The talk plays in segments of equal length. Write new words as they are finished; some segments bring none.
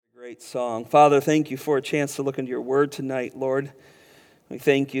Great song. Father, thank you for a chance to look into your word tonight, Lord. We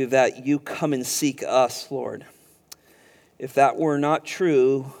thank you that you come and seek us, Lord. If that were not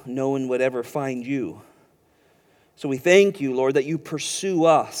true, no one would ever find you. So we thank you, Lord, that you pursue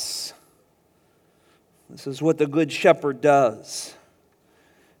us. This is what the Good Shepherd does.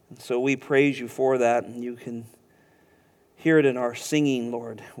 And so we praise you for that, and you can hear it in our singing,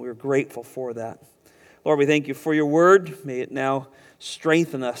 Lord. We're grateful for that. Lord, we thank you for your word. May it now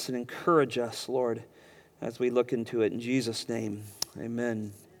strengthen us and encourage us, Lord, as we look into it. In Jesus' name,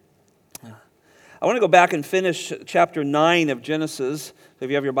 amen. I want to go back and finish chapter 9 of Genesis. So if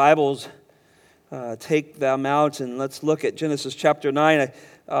you have your Bibles, take them out and let's look at Genesis chapter 9.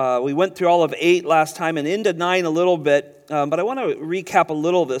 We went through all of 8 last time and into 9 a little bit, but I want to recap a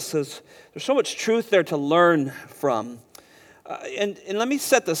little of this because there's so much truth there to learn from. And let me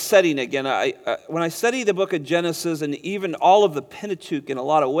set the setting again. When I study the book of Genesis and even all of the Pentateuch in a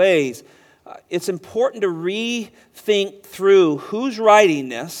lot of ways, it's important to rethink through who's writing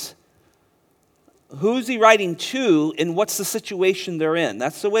this, who's he writing to, and what's the situation they're in.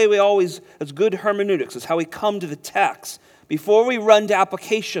 That's the way we always, as good hermeneutics, is how we come to the text before we run to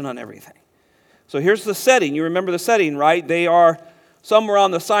application on everything. So here's the setting. You remember the setting, right? They are somewhere on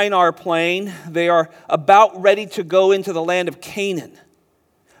the Shinar plain. They are about ready to go into the land of Canaan.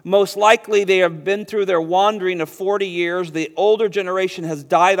 Most likely they have been through their wandering of 40 years. The older generation has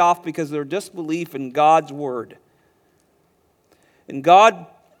died off because of their disbelief in God's word. And God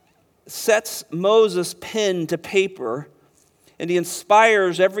sets Moses' pen to paper, and he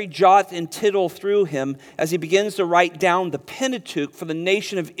inspires every jot and tittle through him as he begins to write down the Pentateuch for the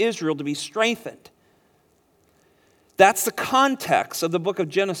nation of Israel to be strengthened. That's the context of the book of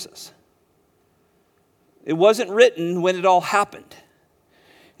Genesis. It wasn't written when it all happened.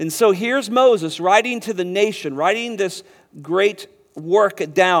 And so here's Moses writing to the nation, writing this great work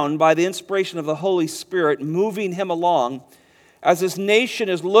down by the inspiration of the Holy Spirit, moving him along as this nation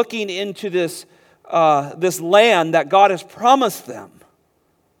is looking into this land that God has promised them,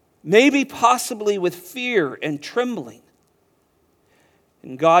 maybe possibly with fear and trembling.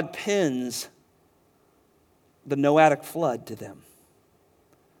 And God pens the Noahic flood to them.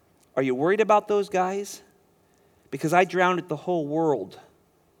 Are you worried about those guys? Because I drowned the whole world.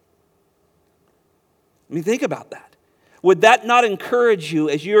 I mean, think about that. Would that not encourage you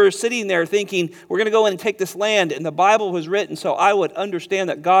as you're sitting there thinking, we're going to go in and take this land, and the Bible was written so I would understand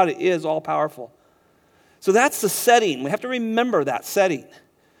that God is all-powerful. So that's the setting. We have to remember that setting.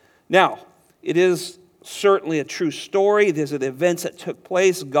 Now, it is certainly a true story. These are the events that took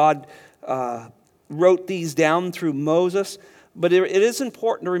place. God wrote these down through Moses, but it is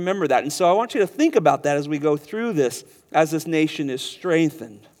important to remember that. And so I want you to think about that as we go through this, as this nation is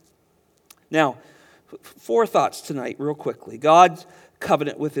strengthened. Now, 4 thoughts tonight, real quickly. God's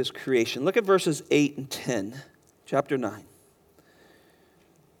covenant with his creation. Look at verses 8 and 10, chapter 9.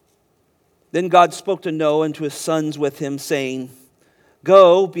 Then God spoke to Noah and to his sons with him, saying,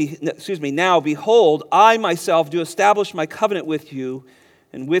 now behold, I myself do establish my covenant with you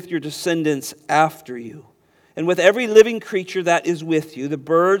and with your descendants after you, and with every living creature that is with you, the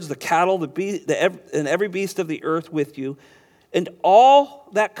birds, the cattle, and every beast of the earth with you, and all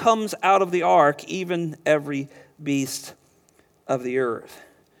that comes out of the ark, even every beast of the earth.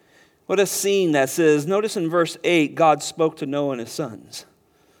 What a scene that says. Notice in verse 8, God spoke to Noah and his sons.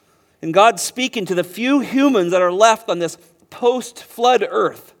 And God's speaking to the few humans that are left on this post-flood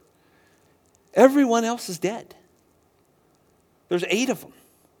earth. Everyone else is dead. There's 8 of them.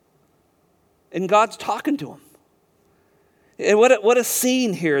 And God's talking to them. And what a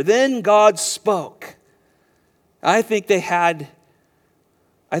scene here. Then God spoke. I think God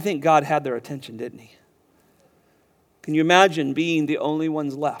had their attention, didn't he? Can you imagine being the only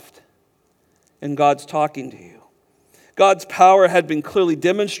ones left and God's talking to you? God's power had been clearly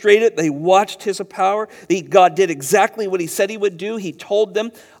demonstrated. They watched his power. God did exactly what he said he would do. He told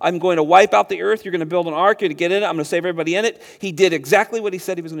them, I'm going to wipe out the earth. You're going to build an ark. You're going to get in it. I'm going to save everybody in it. He did exactly what he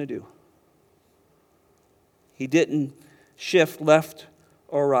said he was going to do. He didn't shift left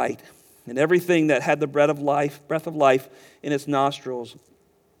or right. And everything that had the breath of life in its nostrils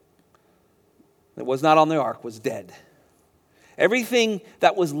that was not on the ark was dead. Everything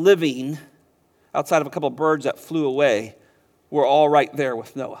that was living, outside of a couple of birds that flew away, were all right there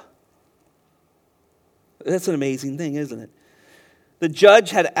with Noah. That's an amazing thing, isn't it? The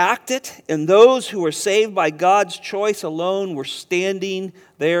judge had acted, and those who were saved by God's choice alone were standing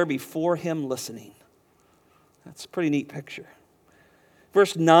there before him listening. That's a pretty neat picture.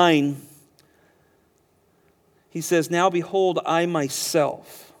 Verse 9, he says, now behold, I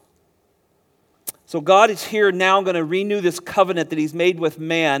myself So God is here now going to renew this covenant that he's made with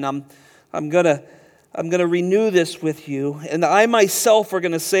man. I'm going to renew this with you. And I myself are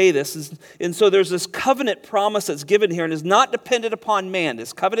going to say this. And so there's this covenant promise that's given here and is not dependent upon man.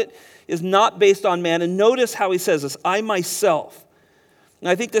 This covenant is not based on man. And notice how he says this, I myself. And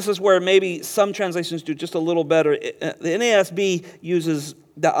I think this is where maybe some translations do just a little better. The NASB uses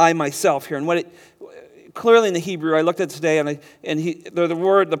the I myself here. And what it clearly in the Hebrew, I looked at it today,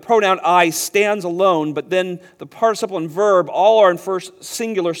 the pronoun I stands alone, but then the participle and verb all are in first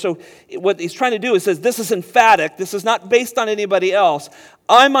singular. So what he's trying to do is says, this is emphatic. This is not based on anybody else.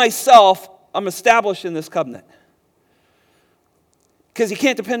 I myself, I'm established in this covenant. Because you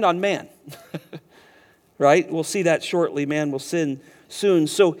can't depend on man. Right? We'll see that shortly. Man will sin soon.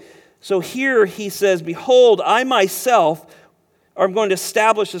 So here he says, behold, I myself am going to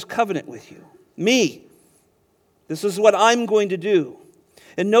establish this covenant with you. Me. This is what I'm going to do.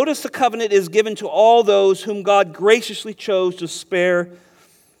 And notice the covenant is given to all those whom God graciously chose to spare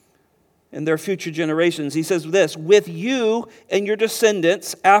in their future generations. He says this, with you and your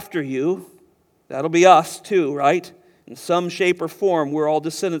descendants after you, that'll be us too, right? In some shape or form, we're all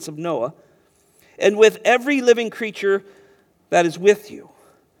descendants of Noah. And with every living creature that is with you.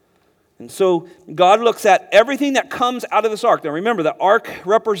 And so God looks at everything that comes out of this ark. Now remember, the ark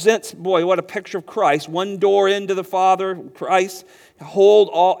represents, boy, what a picture of Christ. One door into the Father, Christ. Hold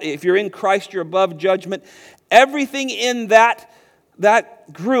all. If you're in Christ, you're above judgment. Everything in that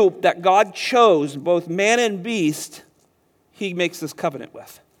group that God chose, both man and beast, he makes this covenant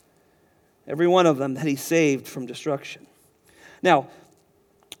with. Every one of them that he saved from destruction. Now,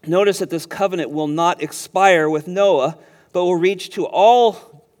 notice that this covenant will not expire with Noah, but will reach to all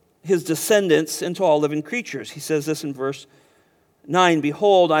his descendants and to all living creatures. He says this in verse 9,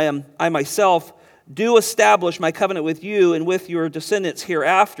 behold, I myself do establish my covenant with you and with your descendants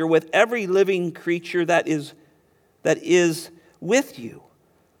hereafter, with every living creature that is with you.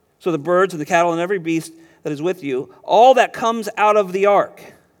 So the birds and the cattle and every beast that is with you, all that comes out of the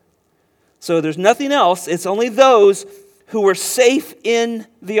ark. So there's nothing else. It's only those who were safe in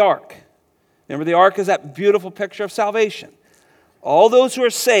the ark. Remember, the ark is that beautiful picture of salvation. All those who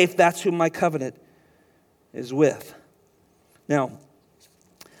are safe, that's who my covenant is with. Now,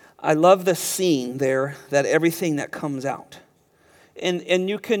 I love the scene there, that everything that comes out. And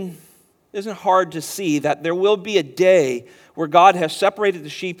you can, it isn't hard to see that there will be a day where God has separated the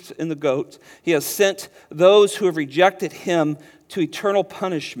sheep and the goats. He has sent those who have rejected him to eternal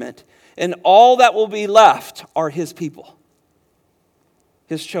punishment. And all that will be left are his people,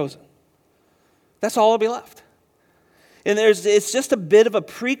 his chosen. That's all that will be left. And it's just a bit of a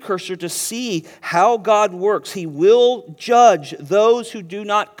precursor to see how God works. He will judge those who do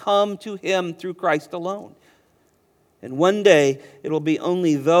not come to him through Christ alone. And one day, it will be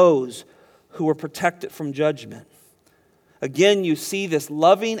only those who are protected from judgment. Again, you see this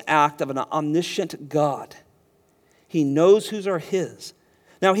loving act of an omniscient God. He knows whose are his.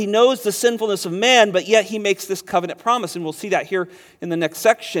 Now, he knows the sinfulness of man, but yet he makes this covenant promise. And we'll see that here in the next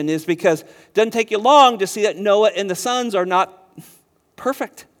section, is because it doesn't take you long to see that Noah and the sons are not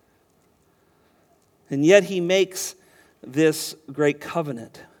perfect. And yet he makes this great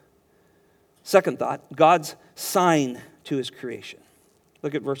covenant. Second thought, God's sign to his creation.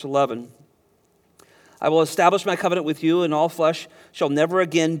 Look at verse 11. I will establish my covenant with you, and all flesh shall never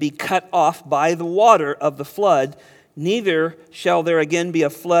again be cut off by the water of the flood, neither shall there again be a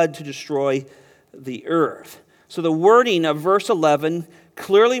flood to destroy the earth. So the wording of verse 11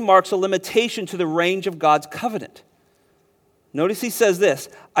 clearly marks a limitation to the range of God's covenant. Notice he says this,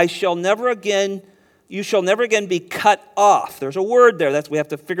 you shall never again be cut off. There's a word there. We have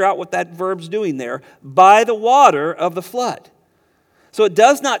to figure out what that verb's doing there. By the water of the flood. So it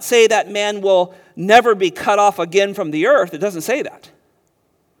does not say that man will never be cut off again from the earth. It doesn't say that.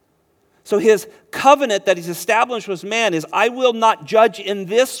 So his covenant that he's established with man is, I will not judge in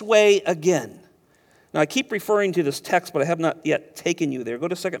this way again. Now I keep referring to this text, but I have not yet taken you there. Go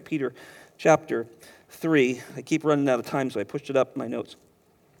to 2 Peter chapter 3. I keep running out of time, so I pushed it up in my notes.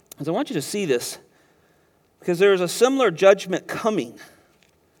 Because I want you to see this, because there is a similar judgment coming.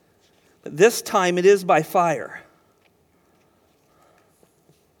 But this time it is by fire.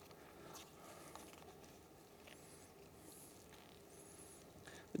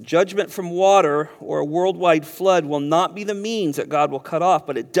 Judgment from water or a worldwide flood will not be the means that God will cut off,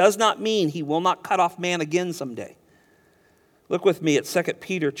 but it does not mean he will not cut off man again someday. Look with me at 2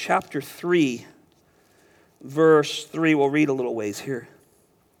 Peter chapter 3, verse 3. We'll read a little ways here.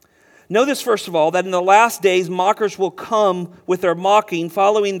 Know this, first of all, that in the last days mockers will come with their mocking,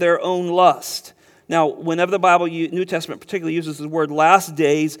 following their own lust. Now, whenever the Bible, New Testament particularly uses the word last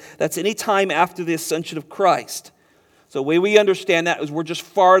days, that's any time after the ascension of Christ. So the way we understand that is we're just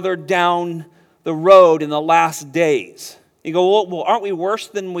farther down the road in the last days. You go, well, aren't we worse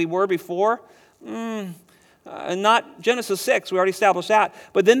than we were before? Not Genesis 6, we already established that.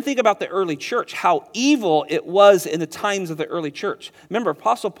 But then think about the early church, how evil it was in the times of the early church. Remember,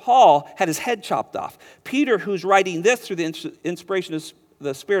 Apostle Paul had his head chopped off. Peter, who's writing this through the inspiration of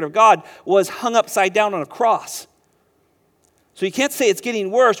the Spirit of God, was hung upside down on a cross. So you can't say it's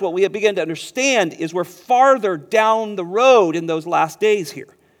getting worse. What we have begun to understand is we're farther down the road in those last days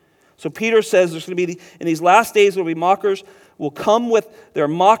here. So Peter says there's going to be, in these last days, there will be mockers, will come with their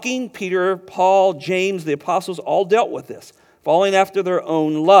mocking. Peter, Paul, James, the apostles all dealt with this, following after their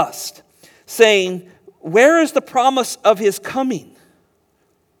own lust, saying, where is the promise of his coming?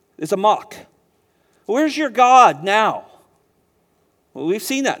 It's a mock. Where's your God now? Well, we've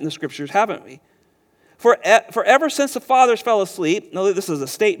seen that in the scriptures, haven't we? For ever since the fathers fell asleep, no, this is a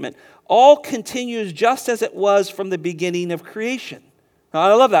statement, all continues just as it was from the beginning of creation. Now,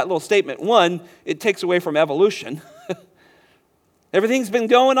 I love that little statement. One, it takes away from evolution. Everything's been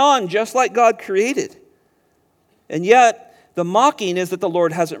going on just like God created. And yet, the mocking is that the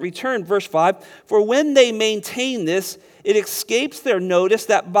Lord hasn't returned. Verse 5, for when they maintain this, it escapes their notice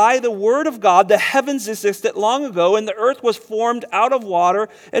that by the word of God, the heavens existed long ago, and the earth was formed out of water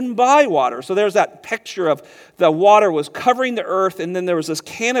and by water. So there's that picture of the water was covering the earth, and then there was this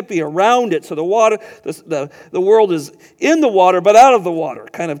canopy around it. So the water, the world is in the water, but out of the water.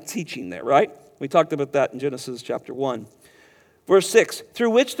 Kind of teaching there, right? We talked about that in Genesis chapter 1. Verse 6, through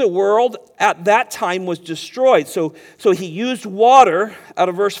which the world at that time was destroyed. So he used water out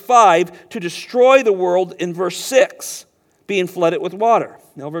of verse 5 to destroy the world in verse 6, being flooded with water.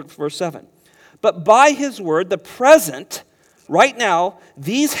 Now verse 7. But by his word, the present, right now,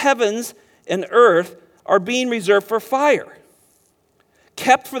 these heavens and earth are being reserved for fire,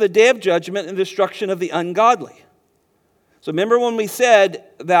 kept for the day of judgment and destruction of the ungodly. So remember when we said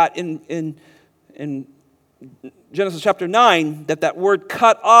that in Genesis chapter 9, that word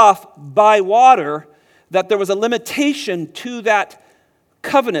cut off by water, that there was a limitation to that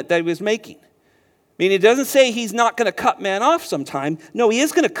covenant that he was making. I mean, it doesn't say he's not going to cut man off sometime. No, he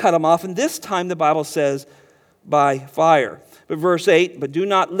is going to cut him off, and this time the Bible says by fire. But verse 8, but do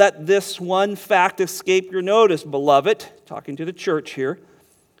not let this one fact escape your notice, beloved, talking to the church here,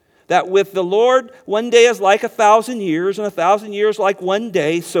 that with the Lord, one day is like 1,000 years, and 1,000 years like one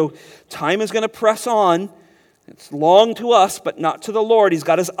day, so time is going to press on. It's long to us, but not to the Lord. He's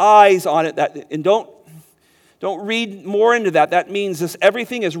got his eyes on it. And don't read more into that. That means this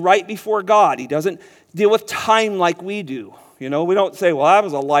everything is right before God. He doesn't deal with time like we do. You know, we don't say, well, that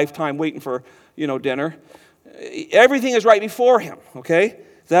was a lifetime waiting for, dinner. Everything is right before him, okay?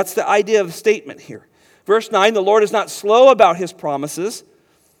 That's the idea of the statement here. Verse 9, the Lord is not slow about his promises.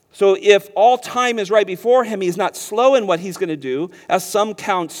 So if all time is right before him, he's not slow in what he's going to do, as some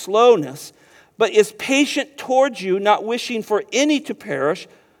count slowness, but is patient towards you, not wishing for any to perish,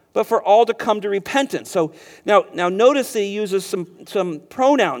 but for all to come to repentance. So now notice that he uses some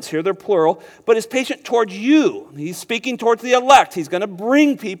pronouns here, they're plural, but is patient towards you. He's speaking towards the elect. He's going to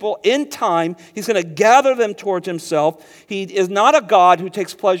bring people in time. He's going to gather them towards himself. He is not a God who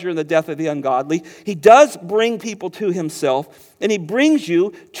takes pleasure in the death of the ungodly. He does bring people to himself, and he brings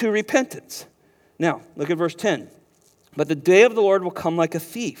you to repentance. Now, look at verse 10. But the day of the Lord will come like a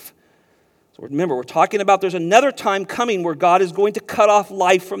thief. So remember, we're talking about there's another time coming where God is going to cut off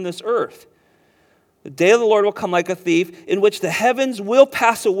life from this earth. The day of the Lord will come like a thief, in which the heavens will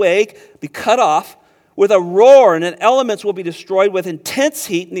pass away, be cut off, with a roar, and the elements will be destroyed with intense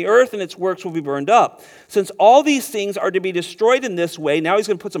heat, and the earth and its works will be burned up. Since all these things are to be destroyed in this way, now he's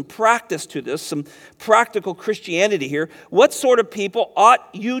going to put some practice to this, some practical Christianity here. What sort of people ought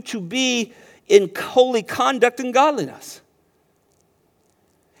you to be in holy conduct and godliness?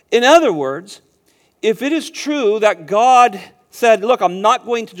 In other words, if it is true that God said, look, I'm not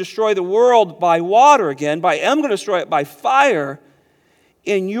going to destroy the world by water again, but I am going to destroy it by fire,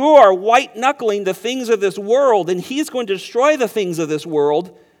 and you are white-knuckling the things of this world, and he's going to destroy the things of this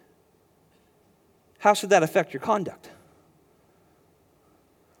world, how should that affect your conduct?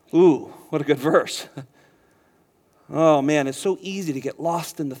 Ooh, what a good verse. Oh man, it's so easy to get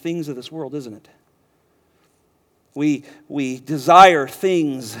lost in the things of this world, isn't it? We desire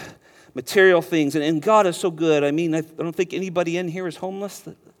things, material things, and God is so good. I mean, I don't think anybody in here is homeless.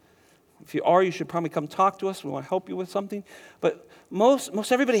 If you are, you should probably come talk to us. We want to help you with something. But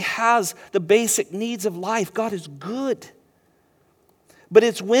most everybody has the basic needs of life. God is good. But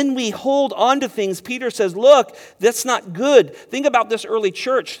it's when we hold on to things, Peter says, look, that's not good. Think about this early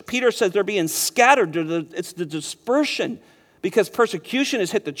church. Peter says they're being scattered. It's the dispersion because persecution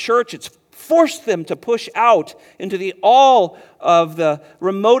has hit the church. It's forced them to push out into all of the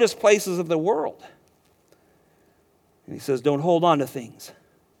remotest places of the world. And he says, don't hold on to things.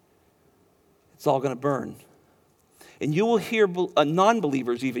 It's all going to burn. And you will hear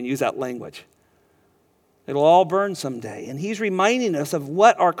non-believers even use that language. It'll all burn someday. And he's reminding us of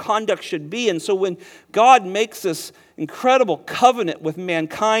what our conduct should be. And so when God makes this incredible covenant with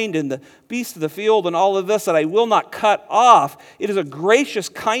mankind and the beasts of the field and all of this that I will not cut off, it is a gracious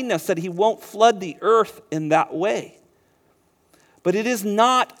kindness that he won't flood the earth in that way. But it is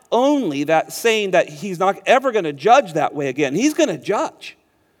not only that saying that he's not ever going to judge that way again. He's going to judge.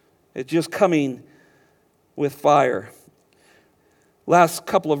 It's just coming with fire. Last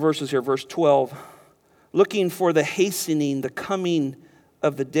couple of verses here, verse 12. Looking for the hastening, the coming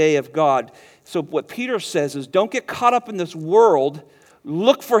of the day of God. So what Peter says is, don't get caught up in this world.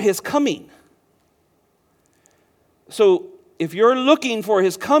 Look for his coming. So if you're looking for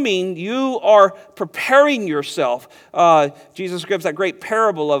his coming, you are preparing yourself. Jesus gives that great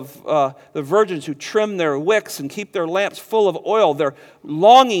parable of the virgins who trim their wicks and keep their lamps full of oil. They're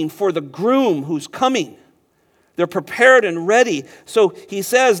longing for the groom who's coming. They're prepared and ready. So he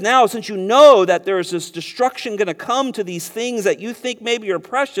says now, since you know that there's this destruction going to come to these things that you think maybe are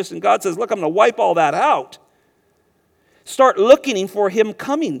precious, and God says, look, I'm going to wipe all that out. Start looking for him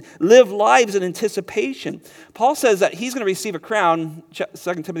coming. Live lives in anticipation. Paul says that he's going to receive a crown, 2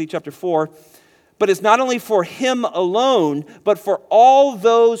 Timothy chapter 4, but it's not only for him alone, but for all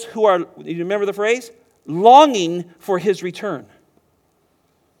those who are, you remember the phrase? Longing for his return.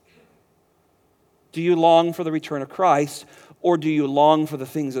 Do you long for the return of Christ, or do you long for the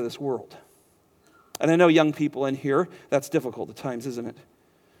things of this world? And I know young people in here, that's difficult at times, isn't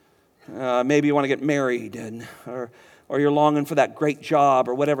it? Maybe you want to get married, or you're longing for that great job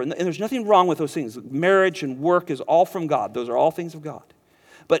or whatever. And there's nothing wrong with those things. Marriage and work is all from God. Those are all things of God.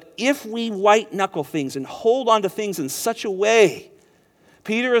 But if we white-knuckle things and hold on to things in such a way,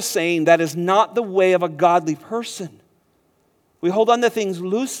 Peter is saying that is not the way of a godly person. We hold on to things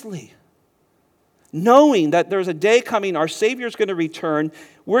loosely, knowing that there's a day coming, our Savior's going to return,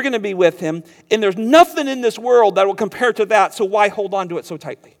 we're going to be with him, and there's nothing in this world that will compare to that, so why hold on to it so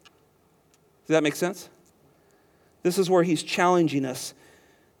tightly? Does that make sense? This is where he's challenging us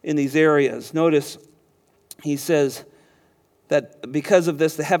in these areas. Notice he says that because of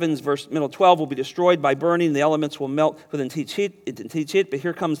this, the heavens, verse middle 12, will be destroyed by burning, the elements will melt with intense heat. But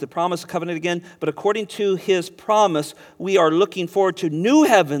here comes the promise covenant again. But according to his promise, we are looking forward to new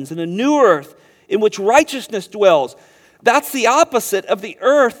heavens and a new earth, in which righteousness dwells. That's the opposite of the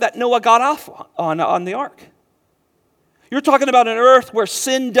earth that Noah got off on the ark. You're talking about an earth where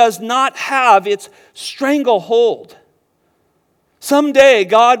sin does not have its stranglehold. Someday,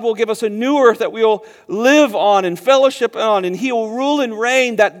 God will give us a new earth that we will live on and fellowship on, and he will rule and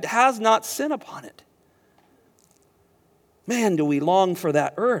reign that has not sin upon it. Man, do we long for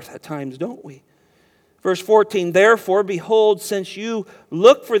that earth at times, don't we? Verse 14, therefore, behold, since you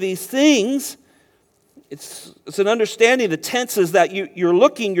look for these things, it's an understanding of the tenses that you're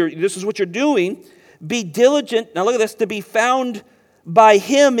looking, this is what you're doing. Be diligent, now look at this, to be found by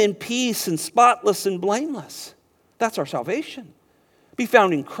him in peace and spotless and blameless. That's our salvation. Be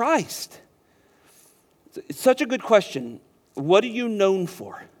found in Christ. It's such a good question. What are you known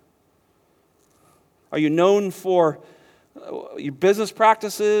for? Are you known for your business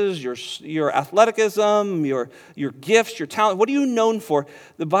practices, your athleticism, your gifts, your talent? What are you known for?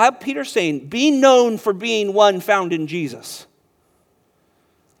 The Bible, Peter's saying, be known for being one found in Jesus.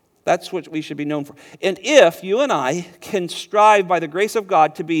 That's what we should be known for. And if you and I can strive by the grace of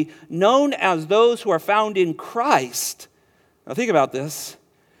God to be known as those who are found in Christ, now think about this,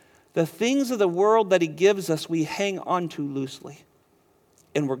 the things of the world that he gives us, we hang on to loosely,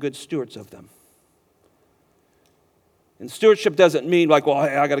 and we're good stewards of them. And stewardship doesn't mean like, well,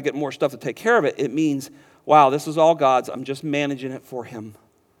 I got to get more stuff to take care of it. It means, wow, this is all God's. I'm just managing it for him.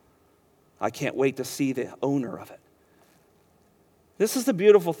 I can't wait to see the owner of it. This is the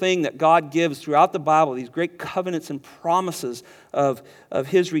beautiful thing that God gives throughout the Bible, these great covenants and promises of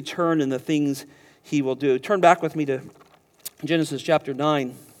his return and the things he will do. Turn back with me to Genesis chapter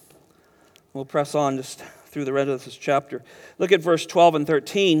 9. We'll press on just through the rest of this chapter. Look at verse 12 and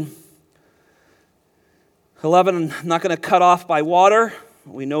 13. 11, not going to cut off by water.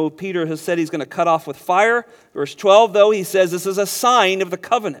 We know Peter has said he's going to cut off with fire. Verse 12, though, he says this is a sign of the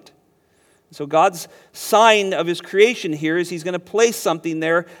covenant. So God's sign of his creation here is he's going to place something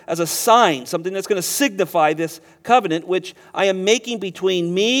there as a sign, something that's going to signify this covenant, which I am making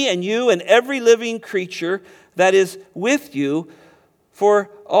between me and you and every living creature that is with you for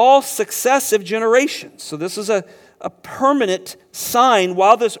all successive generations. So this is a permanent sign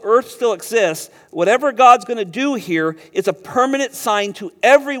while this earth still exists. Whatever God's going to do here is a permanent sign to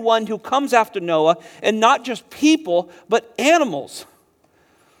everyone who comes after Noah, and not just people, but animals.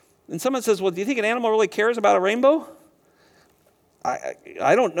 And someone says, well, do you think an animal really cares about a rainbow?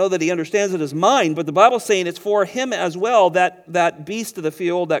 I don't know that he understands it as mine, but the Bible's saying it's for him as well, that beast of the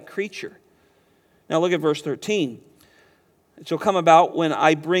field, that creature. Now look at verse 13. It shall come about when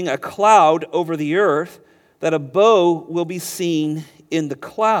I bring a cloud over the earth, that a bow will be seen in the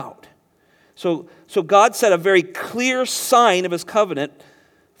cloud. So God set a very clear sign of his covenant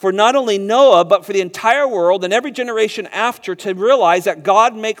for not only Noah, but for the entire world and every generation after, to realize that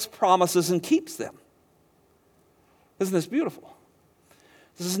God makes promises and keeps them. Isn't this beautiful?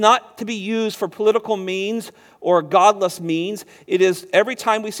 This is not to be used for political means or godless means. It is every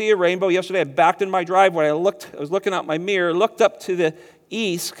time we see a rainbow. Yesterday I backed in my driveway. I was looking out my mirror, looked up to the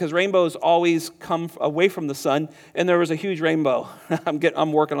east, because rainbows always come away from the sun, and there was a huge rainbow.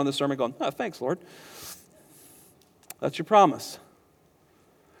 I'm working on this sermon going, oh, thanks, Lord. That's your promise.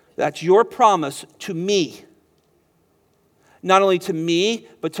 That's your promise to me. Not only to me,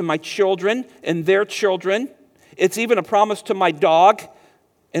 but to my children and their children. It's even a promise to my dog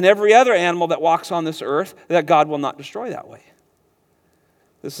and every other animal that walks on this earth, that God will not destroy that way.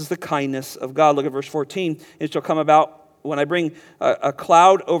 This is the kindness of God. Look at verse 14. It shall come about when I bring a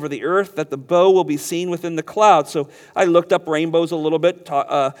cloud over the earth, that the bow will be seen within the cloud. So I looked up rainbows a little bit,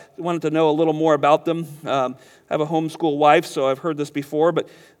 wanted to know a little more about them. I have a homeschool wife, so I've heard this before, but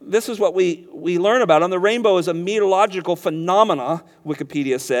this is what we learn about them. The rainbow is a meteorological phenomena,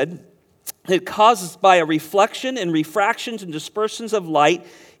 Wikipedia said. It causes by a reflection and refractions and dispersions of light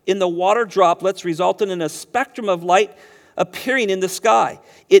in the water droplets, resulting in a spectrum of light appearing in the sky.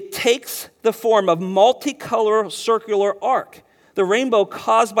 It takes the form of multicolor circular arc. The rainbow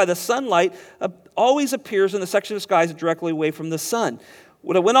caused by the sunlight always appears in the section of the skies directly away from the sun.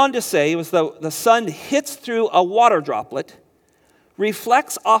 What it went on to say was the sun hits through a water droplet,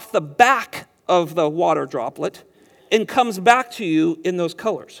 reflects off the back of the water droplet, and comes back to you in those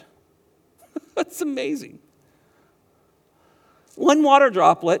colors. That's amazing. One water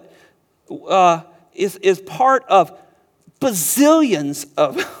droplet is part of bazillions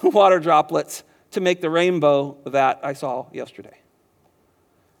of water droplets to make the rainbow that I saw yesterday.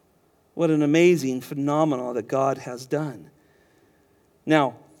 What an amazing phenomenon that God has done.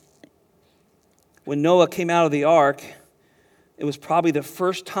 Now, when Noah came out of the ark, it was probably the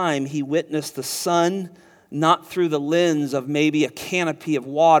first time he witnessed the sun not through the lens of maybe a canopy of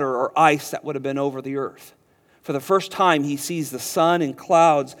water or ice that would have been over the earth. For the first time, he sees the sun and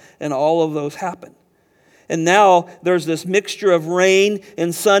clouds and all of those happen. And now there's this mixture of rain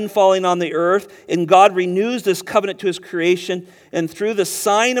and sun falling on the earth, and God renews this covenant to his creation, and through the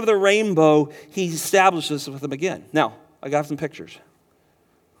sign of the rainbow, he establishes with them again. Now, I got some pictures.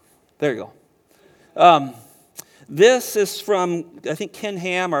 There you go. This is from, I think, Ken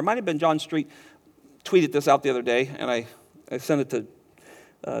Ham, or it might have been John Street, tweeted this out the other day, and I sent it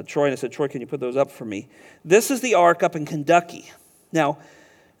to Troy, and I said, Troy, can you put those up for me? This is the ark up in Kentucky. Now,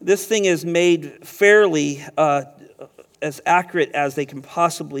 this thing is made fairly as accurate as they can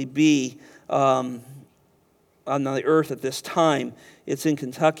possibly be on the earth at this time. It's in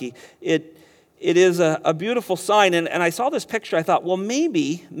Kentucky. It is a beautiful sign, and I saw this picture. I thought, well,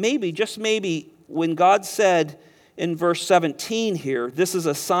 maybe, just maybe, when God said in verse 17 here, this is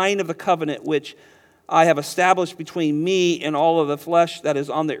a sign of the covenant which I have established between me and all of the flesh that is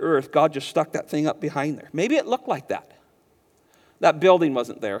on the earth, God just stuck that thing up behind there. Maybe it looked like that. That building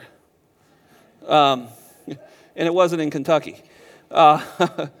wasn't there. And it wasn't in Kentucky.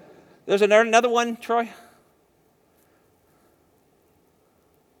 There's another one, Troy?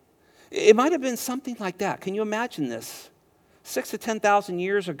 It might have been something like that. Can you imagine this? 6,000 to 10,000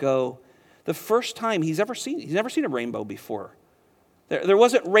 years ago, the first time he's never seen a rainbow before. There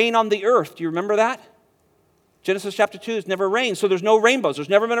wasn't rain on the earth. Do you remember that? Genesis chapter 2 has never rained, so there's no rainbows. There's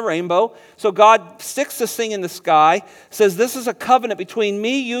never been a rainbow. So God sticks this thing in the sky, says this is a covenant between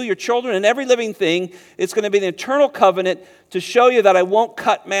me, you, your children, and every living thing. It's going to be an eternal covenant to show you that I won't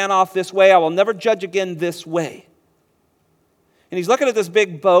cut man off this way. I will never judge again this way. And he's looking at this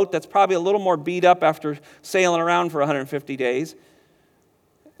big boat that's probably a little more beat up after sailing around for 150 days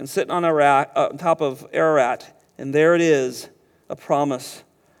and sitting on top of Ararat. And there it is, a promise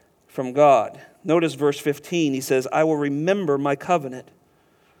from God. Notice verse 15. He says, I will remember my covenant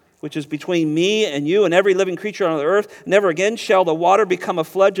which is between me and you and every living creature on the earth. Never again shall the water become a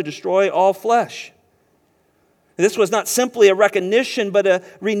flood to destroy all flesh. This was not simply a recognition, but a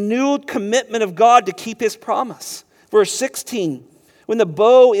renewed commitment of God to keep his promise. Verse 16, when the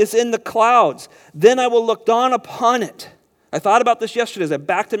bow is in the clouds, then I will look down upon it. I thought about this yesterday as I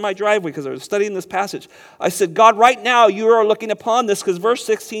backed in my driveway because I was studying this passage. I said, God, right now you are looking upon this, because verse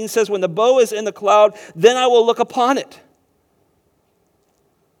 16 says, when the bow is in the cloud, then I will look upon it.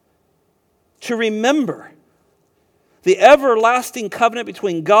 To remember the everlasting covenant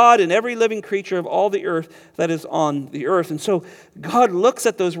between God and every living creature of all the earth that is on the earth. And so God looks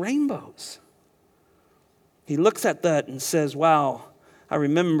at those rainbows. He looks at that and says, wow, I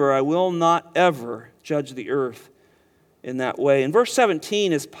remember I will not ever judge the earth in that way. And verse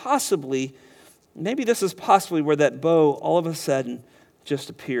 17 is possibly, maybe this is possibly where that bow all of a sudden just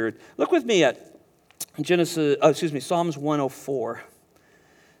appeared. Look with me at Psalms 104.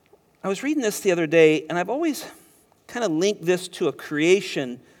 I was reading this the other day, and I've always kind of linked this to a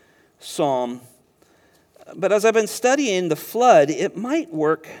creation psalm. But as I've been studying the flood, it might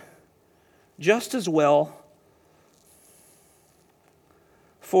work just as well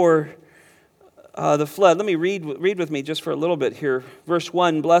for the flood. Let me read with me just for a little bit here. Verse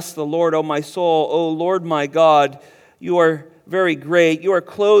 1, bless the Lord, O my soul, O Lord my God, you are very great. You are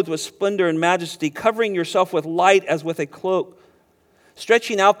clothed with splendor and majesty, covering yourself with light as with a cloak,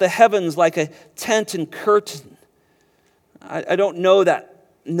 stretching out the heavens like a tent and curtain. I don't know that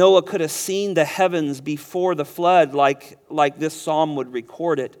Noah could have seen the heavens before the flood like this psalm would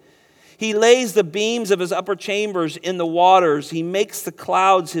record it. He lays the beams of his upper chambers in the waters. He makes the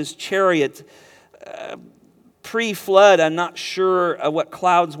clouds his chariot. Pre-flood, I'm not sure what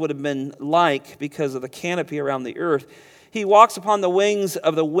clouds would have been like because of the canopy around the earth. He walks upon the wings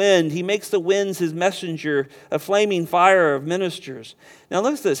of the wind. He makes the winds his messenger, a flaming fire of ministers. Now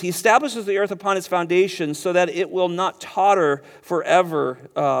look at this. He establishes the earth upon its foundation so that it will not totter forever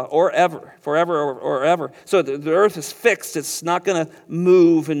or ever. So the earth is fixed. It's not going to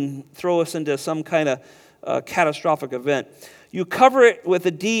move and throw us into some kind of catastrophic event. You cover it with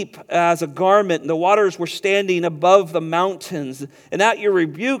the deep as a garment, and the waters were standing above the mountains. And at your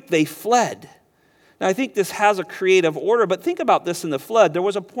rebuke, they fled. Now, I think this has a creative order, but think about this in the flood. There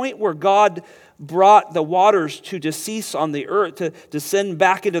was a point where God brought the waters to decease on the earth, to descend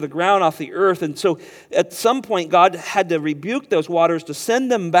back into the ground off the earth. And so at some point, God had to rebuke those waters to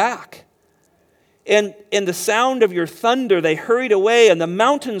send them back. And in the sound of your thunder, they hurried away, and the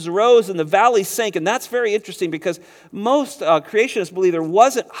mountains rose and the valleys sank. And that's very interesting because most creationists believe there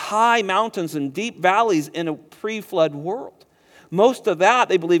wasn't high mountains and deep valleys in a pre-flood world. Most of that,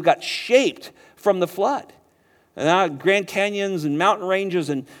 they believe, got shaped from the flood. And now Grand Canyons and mountain ranges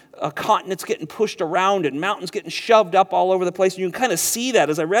and continents getting pushed around and mountains getting shoved up all over the place. And you can kind of see that.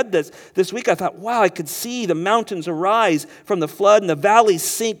 As I read this week, I thought, wow, I could see the mountains arise from the flood and the valleys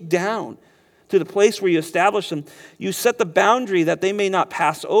sink down to the place where you establish them. You set the boundary that they may not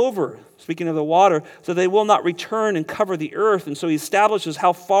pass over, speaking of the water, so they will not return and cover the earth. And so he establishes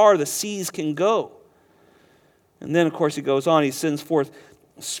how far the seas can go. And then, of course, he goes on. He sends forth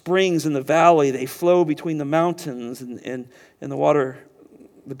springs in the valley. They flow between the mountains, and the water,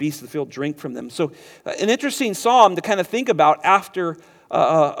 the beasts of the field drink from them. So an interesting psalm to kind of think about after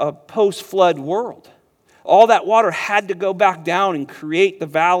a post-flood world. All that water had to go back down and create the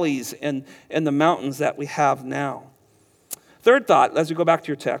valleys and the mountains that we have now. Third thought, as we go back to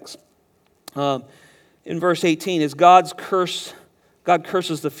your text, in verse 18, is God curses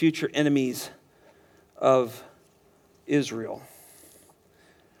the future enemies of Israel.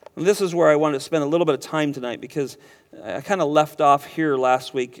 And this is where I wanted to spend a little bit of time tonight, because I kind of left off here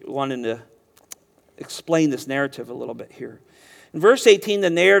last week wanting to explain this narrative a little bit here. In verse 18, the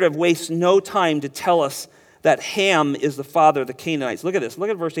narrative wastes no time to tell us that Ham is the father of the Canaanites. Look at this. Look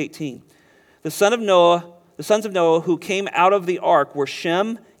at verse 18. The sons of Noah who came out of the ark were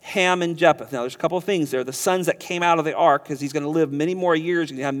Shem, Ham, and Japheth. Now, there's a couple of things there. The sons that came out of the ark, because he's going to live many more years,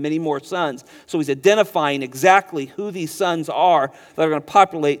 he's going to have many more sons. So he's identifying exactly who these sons are that are going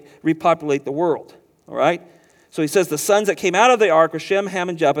to repopulate the world. All right? So he says the sons that came out of the ark were Shem, Ham,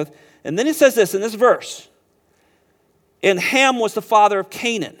 and Japheth. And then he says this in this verse. And Ham was the father of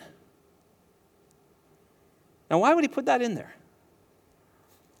Canaan. Now, why would he put that in there?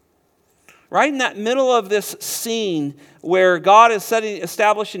 Right in that middle of this scene where God is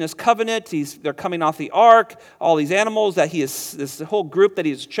establishing his covenant, they're coming off the ark, all these animals that this whole group that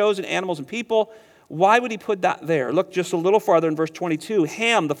he has chosen, animals and people. Why would he put that there? Look just a little farther in verse 22.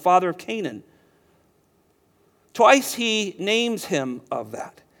 Ham, the father of Canaan. Twice he names him of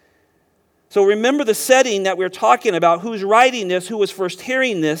that. So remember the setting that we're talking about. Who's writing this? Who was first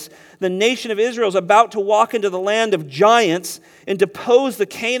hearing this? The nation of Israel is about to walk into the land of giants and depose the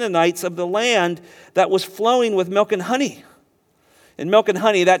Canaanites of the land that was flowing with milk and honey. And milk and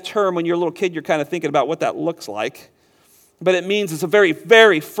honey, that term, when you're a little kid, you're kind of thinking about what that looks like. But it means it's a very,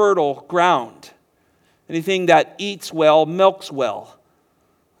 very fertile ground. Anything that eats well, milks well.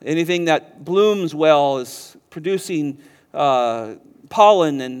 Anything that blooms well is producing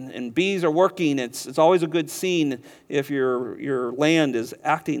pollen, and bees are working. It's always a good scene if your land is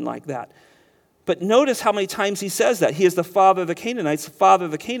acting like that. But notice how many times he says that. He is the father of the Canaanites, the father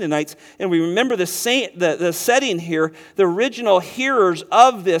of the Canaanites. And we remember the setting here. The original hearers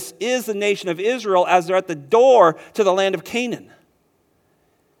of this is the nation of Israel as they're at the door to the land of Canaan.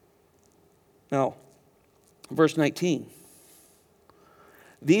 Now, verse 19.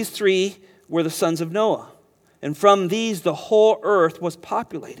 These three were the sons of Noah, and from these the whole earth was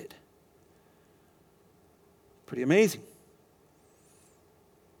populated. Pretty amazing.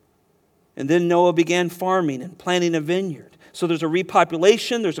 And then Noah began farming and planting a vineyard. So there's a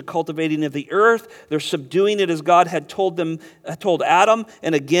repopulation, there's a cultivating of the earth, they're subduing it as God had told Adam.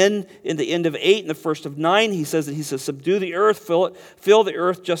 And again, in the end of 8 and the first of 9, he says, subdue the earth, fill the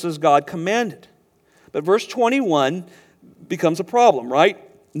earth just as God commanded. But verse 21 becomes a problem, right?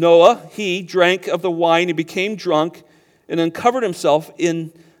 Noah, he drank of the wine and became drunk and uncovered himself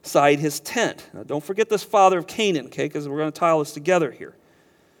inside his tent. Now, don't forget this father of Canaan, okay, because we're going to tie all this together here.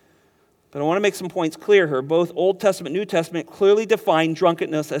 But I want to make some points clear here. Both Old Testament and New Testament clearly define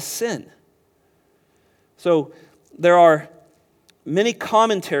drunkenness as sin. So there are many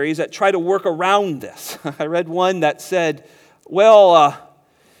commentaries that try to work around this. I read one that said, Noah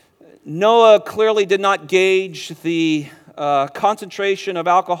clearly did not gauge the concentration of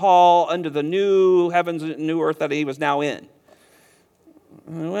alcohol under the new heavens and new earth that he was now in.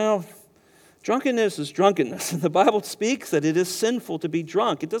 Well, drunkenness is drunkenness. And the Bible speaks that it is sinful to be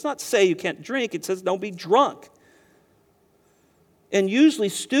drunk. It does not say you can't drink. It says don't be drunk. And usually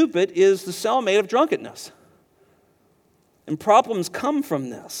stupid is the cellmate of drunkenness. And problems come from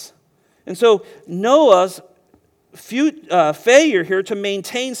this. And so Noah's failure here to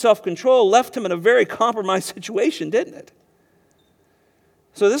maintain self-control left him in a very compromised situation, didn't it?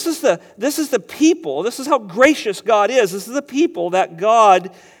 So this is the people, this is how gracious God is. This is the people that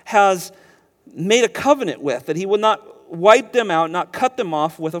God has made a covenant with, that he will not wipe them out, not cut them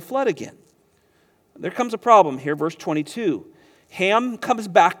off with a flood again. There comes a problem here, verse 22. Ham comes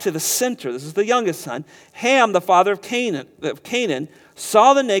back to the center. This is the youngest son. Ham, the father of Canaan,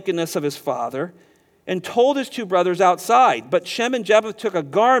 saw the nakedness of his father and told his two brothers outside. But Shem and Japheth took a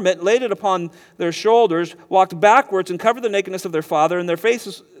garment, laid it upon their shoulders, walked backwards and covered the nakedness of their father, and their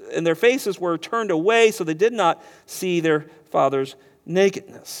faces were turned away, so they did not see their father's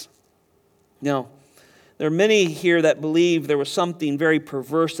nakedness. Now, there are many here that believe there was something very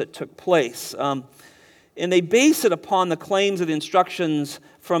perverse that took place. And they base it upon the claims of the instructions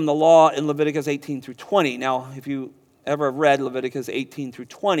from the law in Leviticus 18 through 20. Now, if you ever read Leviticus 18 through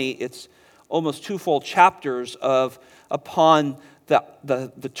 20, it's almost 2 full chapters upon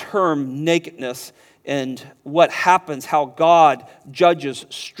the term nakedness and what happens, how God judges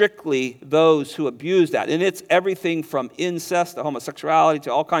strictly those who abuse that. And it's everything from incest to homosexuality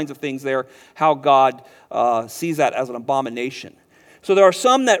to all kinds of things there, how God sees that as an abomination. So there are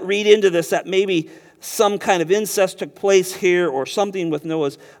some that read into this that maybe some kind of incest took place here, or something with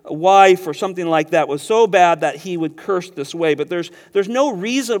Noah's wife or something like that was so bad that he would curse this way. But there's no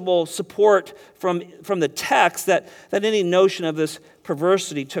reasonable support from the text that any notion of this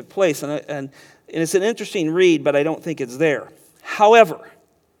perversity took place. And it's an interesting read, but I don't think it's there. However,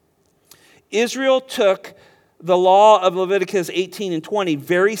 Israel took the law of Leviticus 18 and 20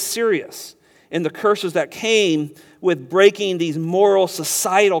 very serious in the curses that came with breaking these moral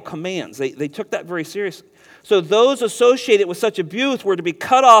societal commands. They took that very seriously. So those associated with such abuse were to be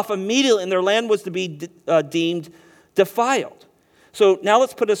cut off immediately, and their land was to be deemed defiled. So now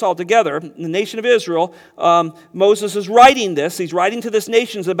let's put this all together. The nation of Israel, Moses is writing this. He's writing to this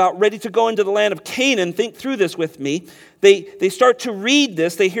nation about ready to go into the land of Canaan. Think through this with me. They start to read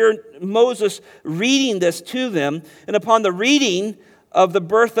this. They hear Moses reading this to them. And upon the reading of the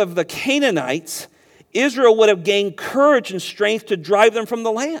birth of the Canaanites, Israel would have gained courage and strength to drive them from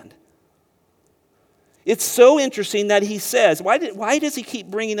the land. It's so interesting that he says, why does he keep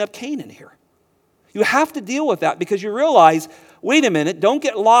bringing up Canaan here? You have to deal with that because you realize, wait a minute, don't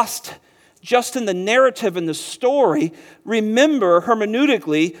get lost just in the narrative and the story. Remember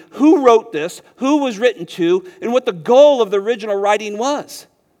hermeneutically who wrote this, who was written to, and what the goal of the original writing was.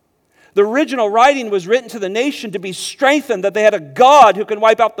 The original writing was written to the nation to be strengthened, that they had a God who can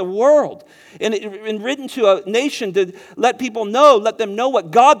wipe out the world. And written to a nation to let them know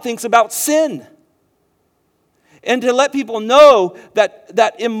what God thinks about sin. And to let people know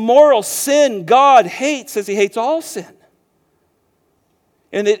that immoral sin God hates, as he hates all sin.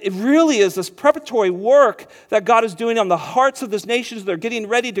 And it really is this preparatory work that God is doing on the hearts of this nation as they're getting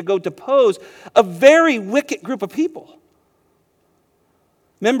ready to go depose a very wicked group of people.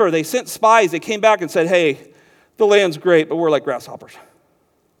 Remember, they sent spies. They came back and said, hey, the land's great, but we're like grasshoppers.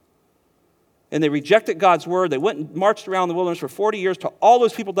 And they rejected God's word. They went and marched around the wilderness for 40 years till all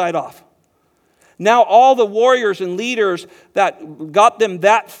those people died off. Now all the warriors and leaders that got them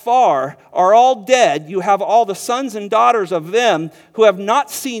that far are all dead. You have all the sons and daughters of them who have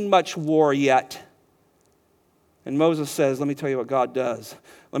not seen much war yet. And Moses says, let me tell you what God does.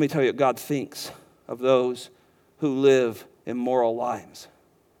 Let me tell you what God thinks of those who live immoral lives.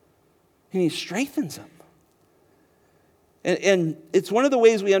 And he strengthens them. And it's one of the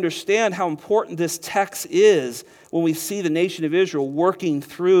ways we understand how important this text is when we see the nation of Israel working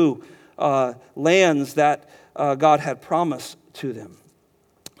through lands that God had promised to them.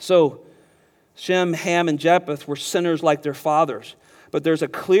 So Shem, Ham, and Japheth were sinners like their fathers. But there's a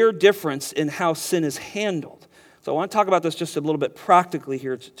clear difference in how sin is handled. So I want to talk about this just a little bit practically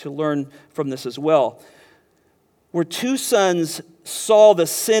here to learn from this as well. Where two sons saw the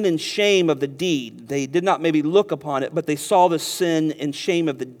sin and shame of the deed. They did not maybe look upon it, but they saw the sin and shame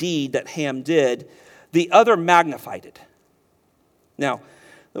of the deed that Ham did. The other magnified it. Now,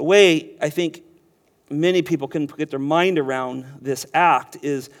 the way I think many people can get their mind around this act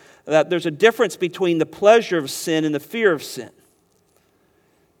is that there's a difference between the pleasure of sin and the fear of sin.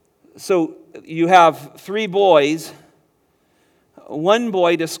 So you have three boys. One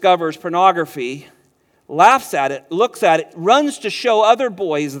boy discovers pornography, laughs at it, looks at it, runs to show other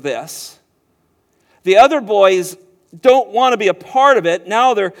boys this. The other boys don't want to be a part of it.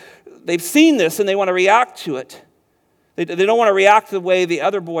 Now they've seen this and they want to react to it. They don't want to react the way the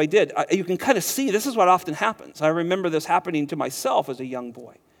other boy did. You can kind of see this is what often happens. I remember this happening to myself as a young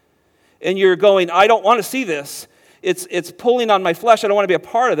boy. And you're going, I don't want to see this. It's pulling on my flesh. I don't want to be a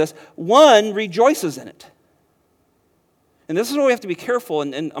part of this. One rejoices in it. And this is where we have to be careful.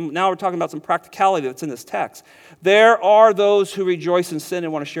 And now we're talking about some practicality that's in this text. There are those who rejoice in sin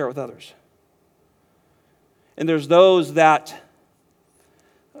and want to share it with others. And there's those that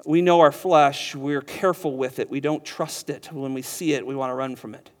we know our flesh. We're careful with it. We don't trust it. When we see it, we want to run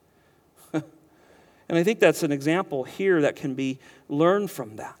from it. And I think that's an example here that can be learned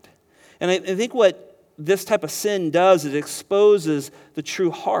from that. And I think what this type of sin does, it exposes the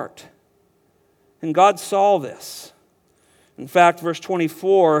true heart. And God saw this. In fact, verse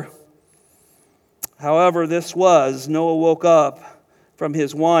 24, however this was, Noah woke up from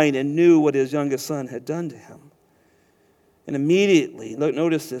his wine and knew what his youngest son had done to him. And immediately,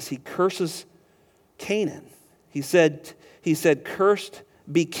 notice this, he curses Canaan. He said, cursed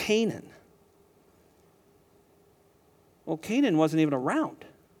be Canaan. Well, Canaan wasn't even around.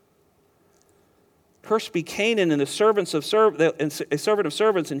 Cursed be Canaan and a servant of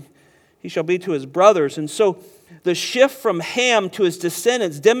servants, and he shall be to his brothers. And so the shift from Ham to his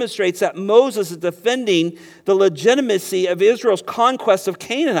descendants demonstrates that Moses is defending the legitimacy of Israel's conquest of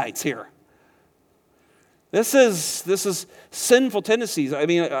Canaanites here. This is sinful tendencies. I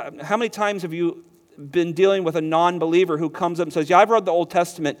mean, how many times have you been dealing with a non-believer who comes up and says, yeah, I've read the Old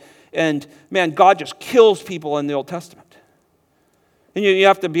Testament, and man, God just kills people in the Old Testament. And you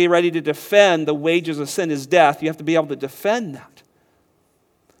have to be ready to defend the wages of sin is death. You have to be able to defend that.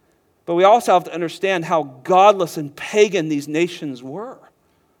 But we also have to understand how godless and pagan these nations were.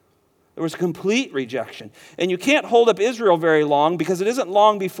 There was complete rejection. And you can't hold up Israel very long because it isn't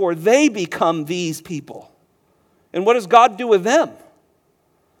long before they become these people. And what does God do with them?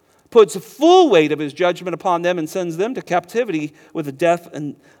 Puts the full weight of his judgment upon them and sends them to captivity with the death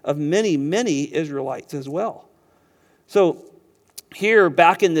of many, many Israelites as well. So here,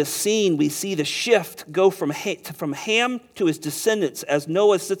 back in this scene, we see the shift go from Ham to his descendants as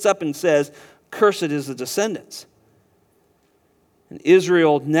Noah sits up and says, cursed is the descendants. And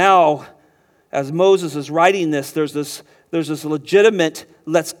Israel now, as Moses is writing this, there's this legitimate,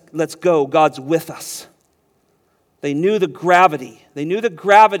 let's go, God's with us. They knew the gravity. They knew the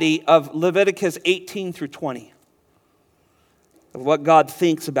gravity of Leviticus 18 through 20, of what God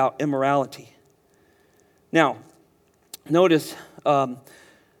thinks about immorality. Now, notice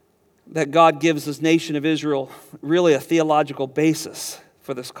that God gives this nation of Israel really a theological basis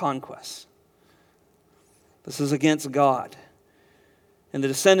for this conquest. This is against God. And the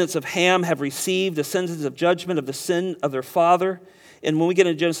descendants of Ham have received a sentence of judgment of the sin of their father. And when we get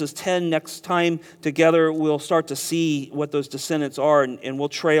into Genesis 10 next time together, we'll start to see what those descendants are, and we'll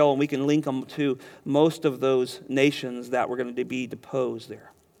trail and we can link them to most of those nations that were going to be deposed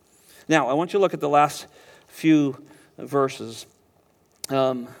there. Now, I want you to look at the last few verses.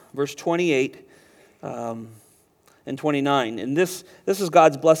 Verse 28 and 29. And this is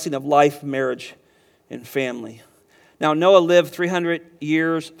God's blessing of life, marriage, and family. Now, Noah lived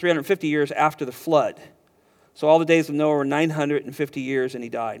 350 years after the flood. So all the days of Noah were 950 years, and he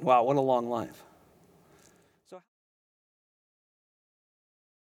died. Wow, what a long life.